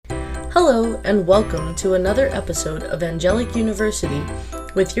Hello, and welcome to another episode of Angelic University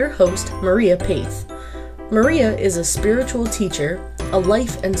with your host, Maria Paith. Maria is a spiritual teacher, a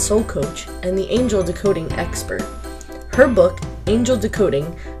life and soul coach, and the angel decoding expert. Her book, Angel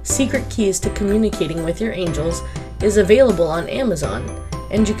Decoding: Secret Keys to Communicating with Your Angels, is available on Amazon,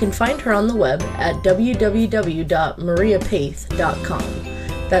 and you can find her on the web at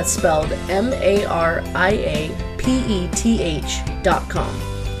www.mariapaith.com. That's spelled MariaPeth.com.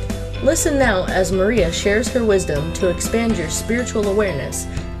 Listen now as Maria shares her wisdom to expand your spiritual awareness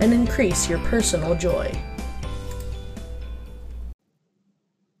and increase your personal joy.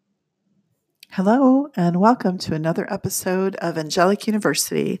 Hello, and welcome to another episode of Angelic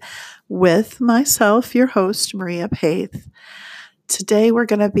University with myself, your host, Maria Paith. Today, we're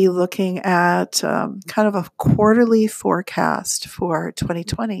going to be looking at kind of a quarterly forecast for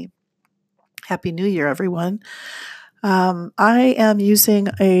 2020. Happy New Year, everyone. I am using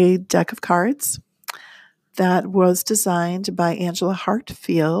a deck of cards that was designed by Angela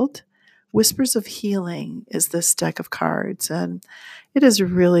Hartfield. Whispers of Healing is this deck of cards, and it is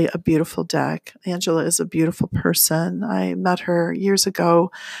really a beautiful deck. Angela is a beautiful person. I met her years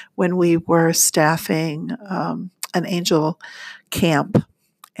ago when we were staffing an angel camp,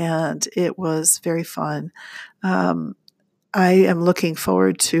 and it was very fun. I am looking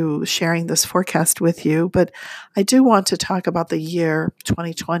forward to sharing this forecast with you, but I do want to talk about the year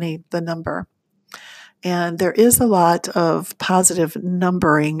 2020, the number. And there is a lot of positive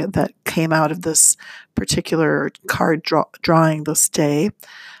numbering that came out of this particular card drawing this day.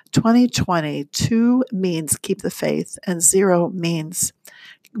 2020, 2 means keep the faith, and 0 means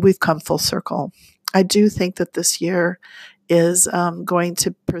we've come full circle. I do think that this year is going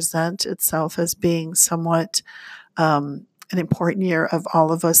to present itself as being somewhat an important year of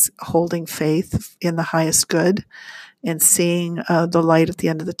all of us holding faith in the highest good and seeing the light at the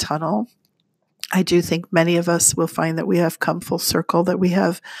end of the tunnel. I do think many of us will find that we have come full circle, that we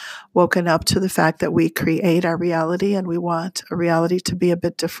have woken up to the fact that we create our reality and we want a reality to be a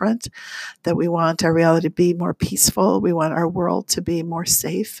bit different, that we want our reality to be more peaceful, we want our world to be more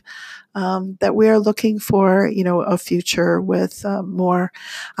safe, that we are looking for, a future with more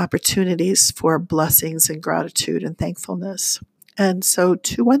opportunities for blessings and gratitude and thankfulness. And so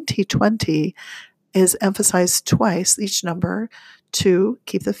 2020 is emphasized twice, each number. 2,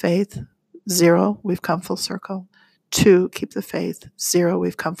 keep the faith. 0, we've come full circle. 2, keep the faith. 0,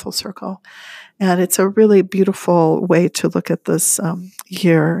 we've come full circle. And it's a really beautiful way to look at this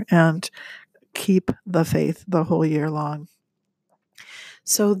year and keep the faith the whole year long.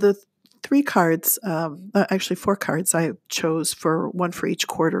 So the 3 cards, actually 4 cards I chose, for one for each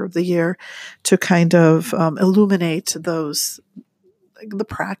quarter of the year, to kind of illuminate those, the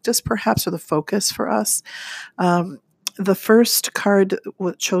practice perhaps, or the focus for us. The first card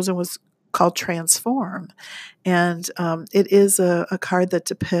chosen was called Transform. And it is a card that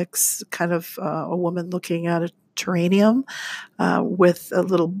depicts kind of a woman looking at a terrarium with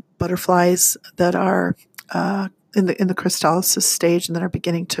little butterflies that are in the crystallisis stage and that are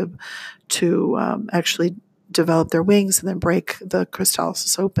beginning to actually develop their wings and then break the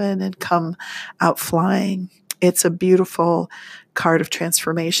crystallisis open and come out flying. It's a beautiful card of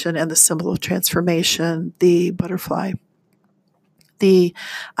transformation, and the symbol of transformation, the butterfly. The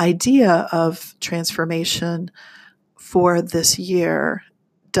idea of transformation for this year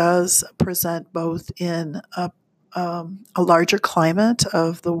does present both in a larger climate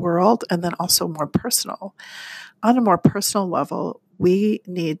of the world and then also more personal. On a more personal level, we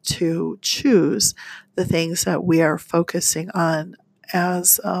need to choose the things that we are focusing on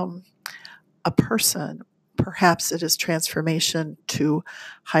as a person. Perhaps it is transformation to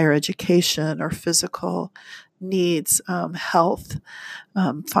higher education or physical needs, health,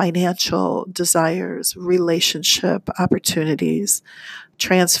 financial desires, relationship opportunities,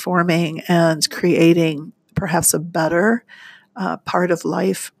 transforming and creating perhaps a better part of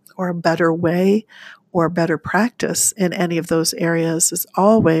life, or a better way, or better practice in any of those areas is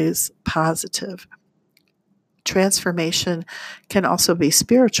always positive. Transformation can also be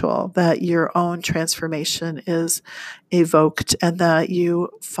spiritual, that your own transformation is evoked and that you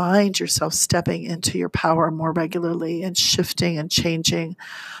find yourself stepping into your power more regularly and shifting and changing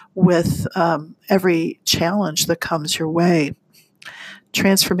with every challenge that comes your way.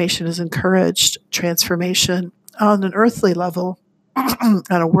 Transformation is encouraged. Transformation on an earthly level, on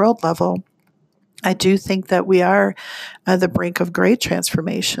a world level. I do think that we are at the brink of great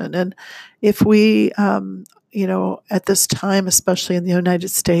transformation. And if we, at this time, especially in the United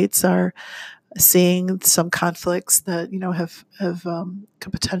States, are seeing some conflicts that have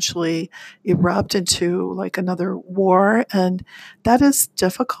could potentially erupt into like another war, and that is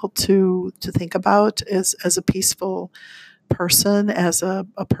difficult to think about as a peaceful person, as a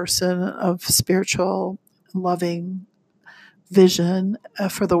person of spiritual, loving vision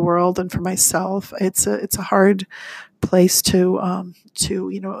for the world and for myself. It's a hard place to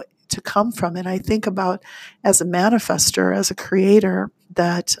come from. And I think about, as a manifester, as a creator,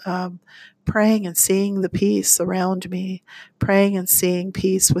 that praying and seeing the peace around me, praying and seeing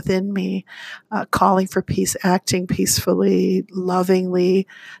peace within me, calling for peace, acting peacefully, lovingly,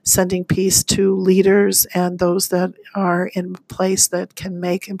 sending peace to leaders and those that are in place that can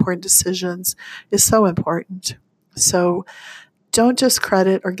make important decisions is so important. So don't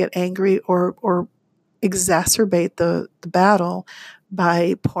discredit or get angry or exacerbate the battle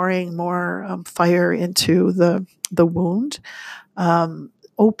by pouring more fire into the wound.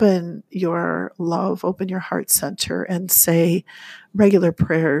 Open your love, open your heart center, and say regular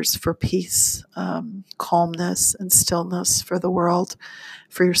prayers for peace, calmness, and stillness for the world,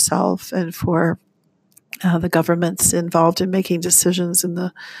 for yourself, and for the governments involved in making decisions in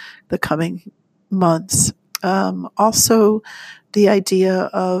the coming months. Also, the idea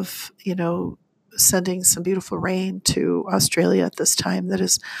of, sending some beautiful rain to Australia at this time that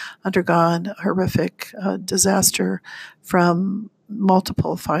has undergone a horrific disaster from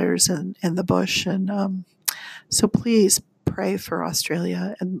multiple fires in the bush. And so please pray for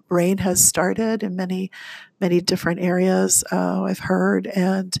Australia. And rain has started in many, many different areas, I've heard,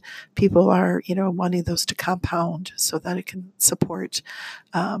 and people are, wanting those to compound so that it can support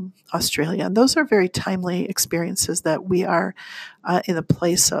Australia. And those are very timely experiences that we are in the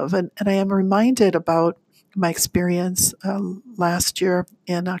place of. And I am reminded about my experience last year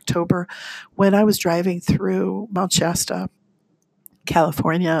in October when I was driving through Mount Shasta,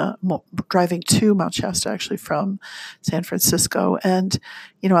 California, driving to Mount Shasta, actually from San Francisco. And,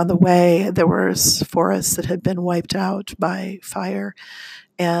 on the way, there was forests that had been wiped out by fire.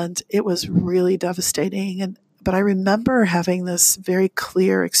 And it was really devastating. But I remember having this very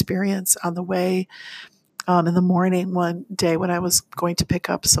clear experience on the way in the morning one day when I was going to pick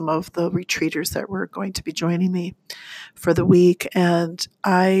up some of the retreaters that were going to be joining me for the week. And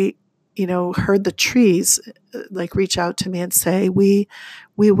I heard the trees like reach out to me and say, we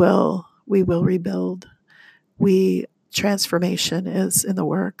will rebuild. Transformation is in the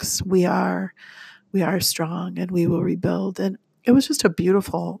works. We are strong and we will rebuild. And it was just a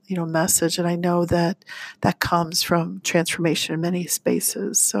beautiful, message. And I know that comes from transformation in many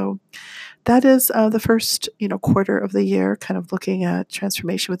spaces. So that is the first, quarter of the year, kind of looking at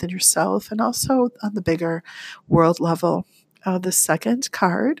transformation within yourself and also on the bigger world level. The second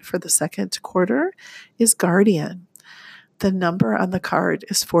card for the second quarter is Guardian. The number on the card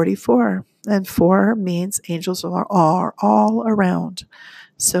is 44, and 4 means angels are all around.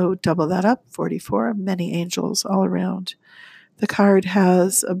 So double that up, 44, many angels all around. The card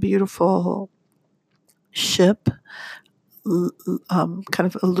has a beautiful ship, kind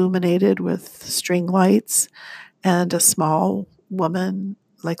of illuminated with string lights, and a small woman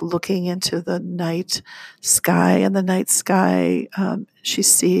like looking into the night sky. And the night sky, she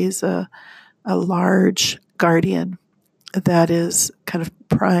sees a large guardian that is kind of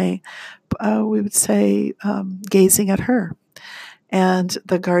prying, we would say, gazing at her. And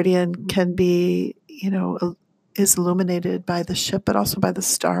the guardian can be, is illuminated by the ship, but also by the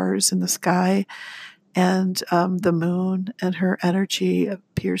stars in the sky. And the moon, and her energy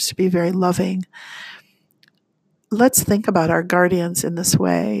appears to be very loving. Let's think about our guardians in this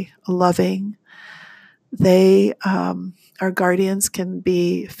way, loving. Our guardians can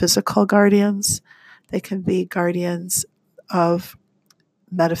be physical guardians. They can be guardians of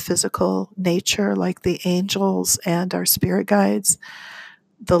metaphysical nature, like the angels and our spirit guides,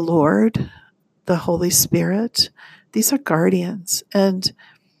 the Lord, the Holy Spirit. These are guardians. And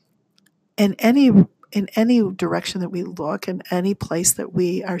in any direction that we look, in any place that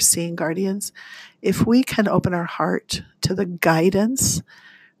we are seeing guardians, if we can open our heart to the guidance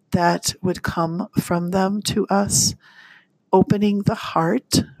that would come from them to us, opening the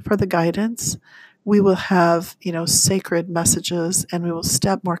heart for the guidance, we will have, sacred messages, and we will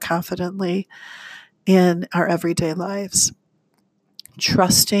step more confidently in our everyday lives.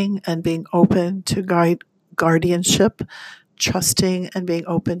 Trusting and being open to guardianship, trusting and being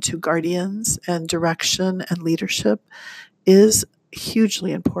open to guardians and direction and leadership is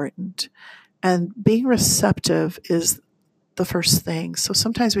hugely important. And being receptive is the first thing. So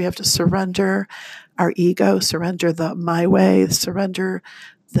sometimes we have to surrender our ego, surrender the my way, surrender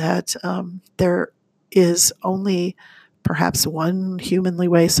that there is only perhaps one humanly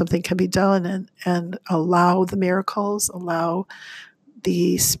way something can be done, and allow the miracles, allow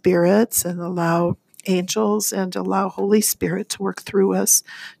the spirits, and allow angels, and allow Holy Spirit to work through us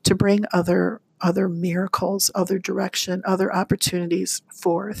to bring other miracles, other direction, other opportunities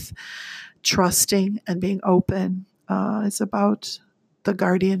forth. Trusting and being open is about the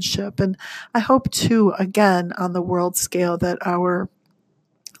guardianship. And I hope too, again, on the world scale, that our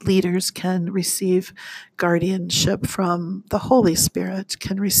leaders can receive guardianship from the Holy Spirit,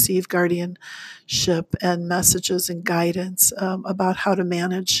 can receive guardianship and messages and guidance about how to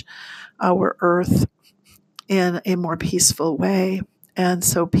manage our earth in a more peaceful way. And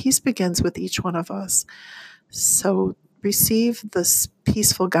so peace begins with each one of us. So receive this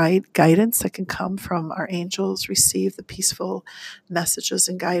peaceful guidance that can come from our angels. Receive the peaceful messages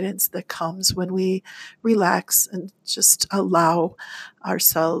and guidance that comes when we relax and just allow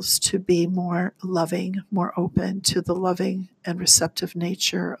ourselves to be more loving, more open to the loving and receptive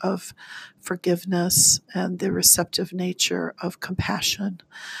nature of forgiveness and the receptive nature of compassion.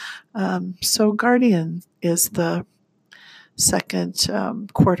 So Guardian is the second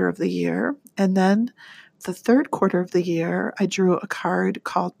quarter of the year. And then the third quarter of the year, I drew a card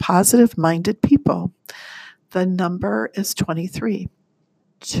called Positive Minded People. The number is 23,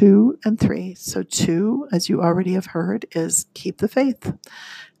 2 and 3. So 2, as you already have heard, is keep the faith.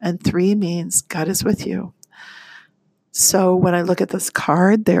 And 3 means God is with you. So when I look at this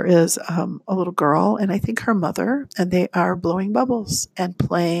card, there is a little girl, and I think her mother, and they are blowing bubbles and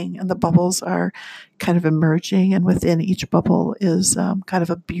playing, and the bubbles are kind of emerging, and within each bubble is kind of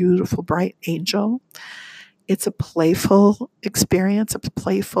a beautiful, bright angel. It's a playful experience, a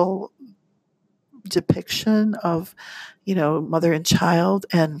playful depiction of, mother and child,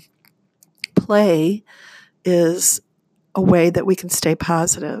 and play is a way that we can stay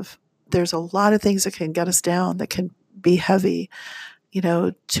positive. There's a lot of things that can get us down, that can be heavy,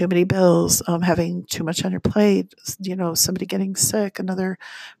 too many bills, having too much on your plate, somebody getting sick, another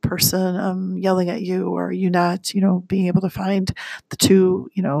person yelling at you, or you not, being able to find the two,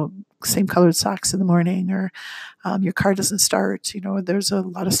 same colored socks in the morning, or your car doesn't start, there's a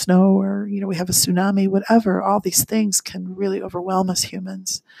lot of snow, or, we have a tsunami, whatever. All these things can really overwhelm us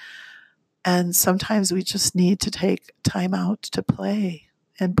humans. And sometimes we just need to take time out to play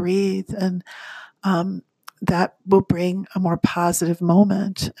and breathe, and that will bring a more positive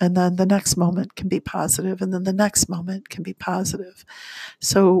moment. And then the next moment can be positive, and then the next moment can be positive.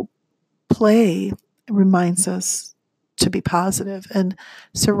 So play reminds us to be positive, and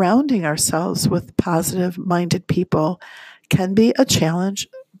surrounding ourselves with positive-minded people can be a challenge,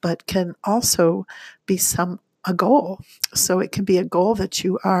 but can also be a goal. So it can be a goal that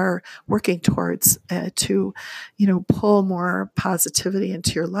you are working towards to, pull more positivity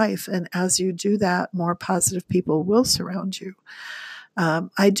into your life. And as you do that, more positive people will surround you.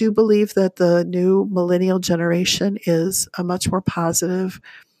 I do believe that the new millennial generation is a much more positive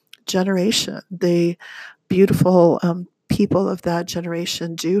generation. The beautiful people of that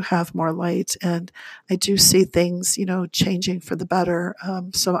generation do have more light, and I do see things, changing for the better.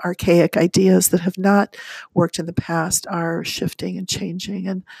 Some archaic ideas that have not worked in the past are shifting and changing,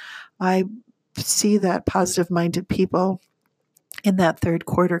 and I see that positive-minded people in that third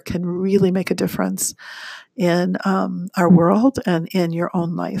quarter can really make a difference in our world and in your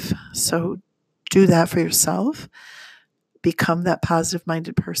own life. So do that for yourself. Become that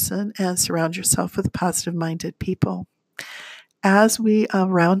positive-minded person and surround yourself with positive-minded people. As we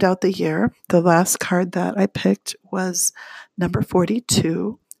round out the year, the last card that I picked was number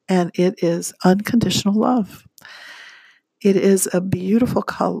 42, and it is Unconditional Love. It is a beautiful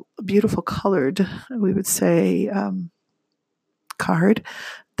colored, we would say, card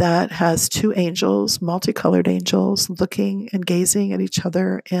that has two angels, multicolored angels, looking and gazing at each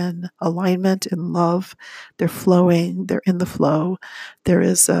other in alignment, in love. They're flowing. They're in the flow. There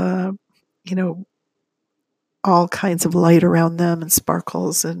is all kinds of light around them and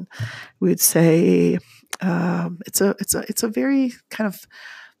sparkles, and we would say it's a very kind of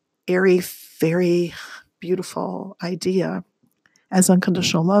airy, very beautiful idea, as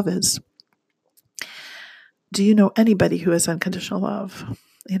unconditional love is. Do you know anybody who has unconditional love?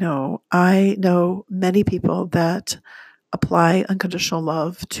 I know many people that apply unconditional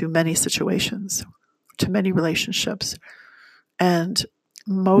love to many situations, to many relationships, and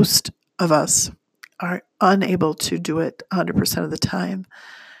most of us are unable to do it 100% of the time,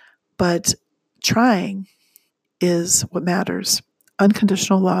 but trying is what matters.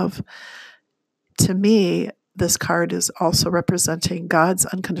 Unconditional love, to me, this card is also representing God's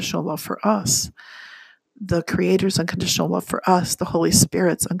unconditional love for us, the Creator's unconditional love for us, the Holy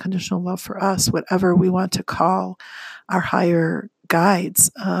Spirit's unconditional love for us, whatever we want to call our higher guides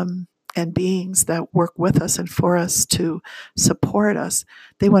and beings that work with us and for us to support us.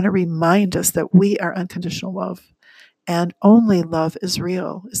 They want to remind us that we are unconditional love. And only love is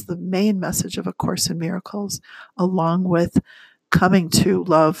real is the main message of A Course in Miracles, along with coming to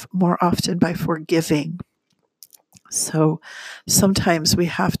love more often by forgiving. So sometimes we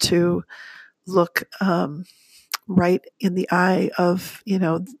have to look right in the eye of,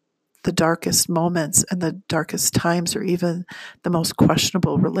 the darkest moments and the darkest times, or even the most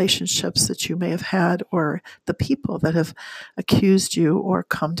questionable relationships that you may have had, or the people that have accused you or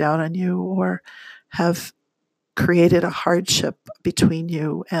come down on you or have created a hardship between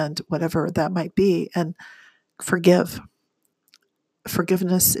you and whatever that might be, and forgive.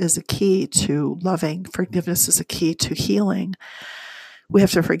 Forgiveness is a key to loving. Forgiveness is a key to healing. We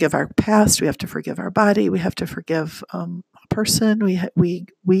have to forgive our past. We have to forgive our body. We have to forgive a person.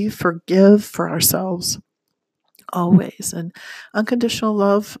 We forgive for ourselves always. And unconditional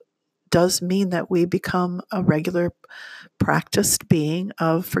love does mean that we become a regular practiced being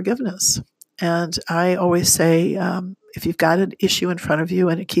of forgiveness. And I always say, if you've got an issue in front of you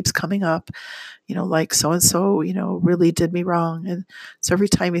and it keeps coming up, like so-and-so, really did me wrong. And so every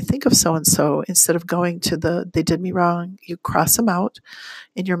time you think of so-and-so, instead of going to they did me wrong, you cross them out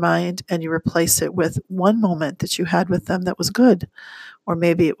in your mind and you replace it with one moment that you had with them that was good. Or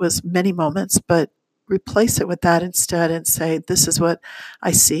maybe it was many moments, but replace it with that instead and say, this is what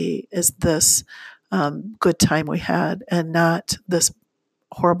I see as this good time we had, and not this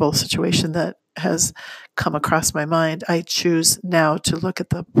horrible situation that has come across my mind. I choose now to look at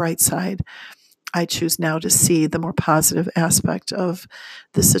the bright side. I choose now to see the more positive aspect of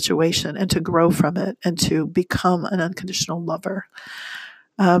the situation and to grow from it and to become an unconditional lover.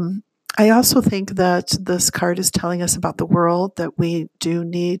 I also think that this card is telling us about the world, that we do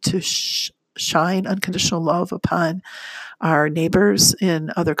need to shine unconditional love upon our neighbors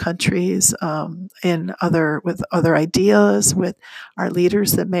in other countries, with other ideas, with our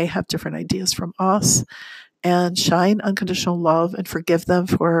leaders that may have different ideas from us, and shine unconditional love and forgive them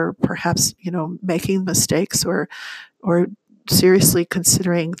for perhaps, making mistakes or seriously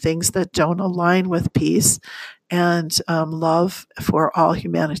considering things that don't align with peace and love for all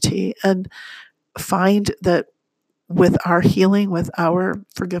humanity. And find that with our healing, with our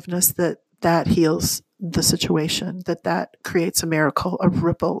forgiveness, that heals the situation, that creates a miracle, a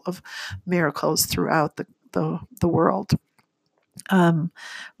ripple of miracles throughout the world.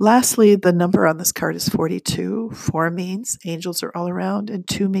 Lastly, the number on this card is 42. 4 means angels are all around, and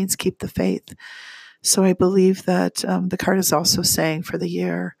 2 means keep the faith. So I believe that the card is also saying for the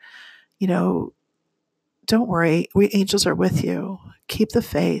year, don't worry, we angels are with you. Keep the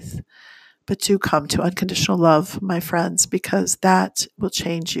faith, but do come to unconditional love, my friends, because that will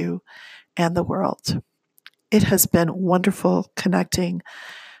change you and the world. It has been wonderful connecting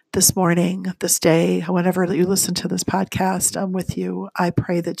this morning, this day, whenever you listen to this podcast. I'm with you. I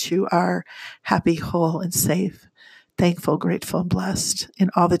pray that you are happy, whole, and safe, thankful, grateful, and blessed in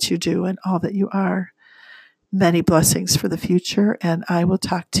all that you do and all that you are. Many blessings for the future, and I will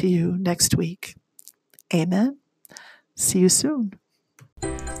talk to you next week. Amen. See you soon.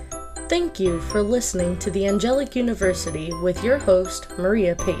 Thank you for listening to the Angelic University with your host,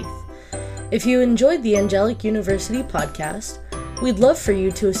 Maria Paith. If you enjoyed the Angelic University podcast, we'd love for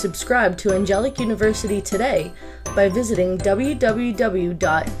you to subscribe to Angelic University today by visiting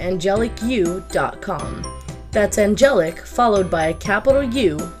www.angelicu.com. That's angelic followed by a capital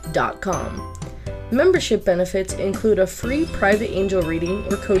U.com. Membership benefits include a free private angel reading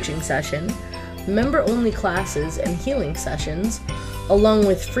or coaching session, member-only classes and healing sessions, along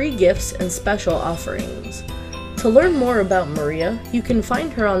with free gifts and special offerings. To learn more about Maria, you can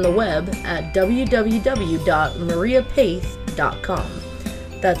find her on the web at www.mariapaith.com.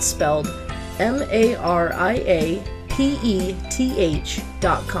 That's spelled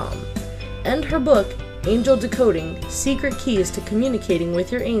MariaPeth.com. And her book, Angel Decoding: Secret Keys to Communicating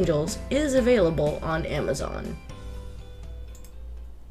with Your Angels, is available on Amazon.